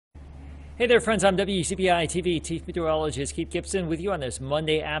Hey there, friends. I'm WCPI TV Chief Meteorologist Keith Gibson with you on this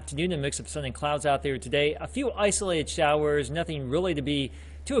Monday afternoon. A mix of sun and clouds out there today. A few isolated showers, nothing really to be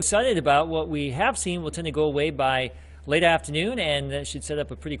too excited about. What we have seen will tend to go away by late afternoon, and that should set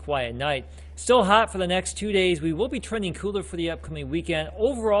up a pretty quiet night. Still hot for the next 2 days. We will be trending cooler for the upcoming weekend.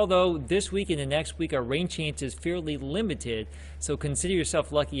 Overall, though, this week and the next week, our rain chance is fairly limited, so consider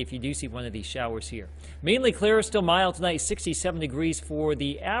yourself lucky if you do see one of these showers here. Mainly clear, still mild tonight, 67 degrees for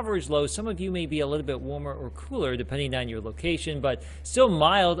the average low. Some of you may be a little bit warmer or cooler depending on your location, but still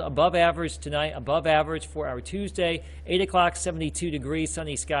mild, above average tonight, above average for our Tuesday. 8 o'clock, 72 degrees,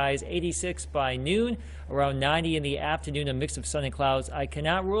 sunny skies, 86 by noon, around 90 in the afternoon, a mix of sun and clouds. I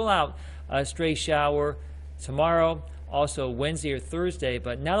cannot rule out a stray shower tomorrow, also Wednesday or Thursday,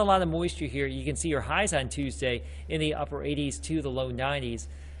 but not a lot of moisture here. You can see your highs on Tuesday in the upper 80s to the low 90s.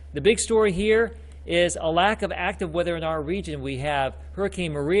 The big story here is a lack of active weather in our region. We have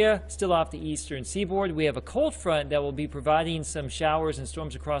Hurricane Maria still off the eastern seaboard. We have a cold front that will be providing some showers and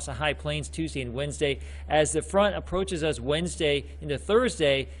storms across the high plains Tuesday and Wednesday. As the front approaches us Wednesday into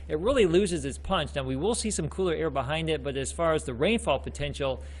Thursday, it really loses its punch. Now, we will see some cooler air behind it, but as far as the rainfall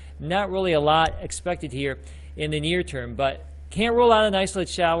potential, not really a lot expected here in the near term. But can't rule out an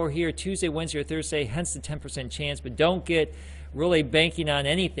isolated shower here Tuesday, Wednesday, or Thursday, hence the 10% chance. But don't get really banking on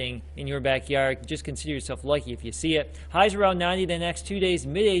anything in your backyard. Just consider yourself lucky if you see it. Highs around 90 the next 2 days,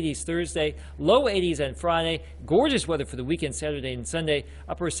 mid-80s Thursday, low 80s on Friday. Gorgeous weather for the weekend, Saturday and Sunday,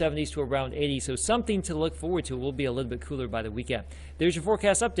 upper 70s to around 80. So something to look forward to. It will be a little bit cooler by the weekend. There's your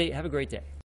forecast update. Have a great day.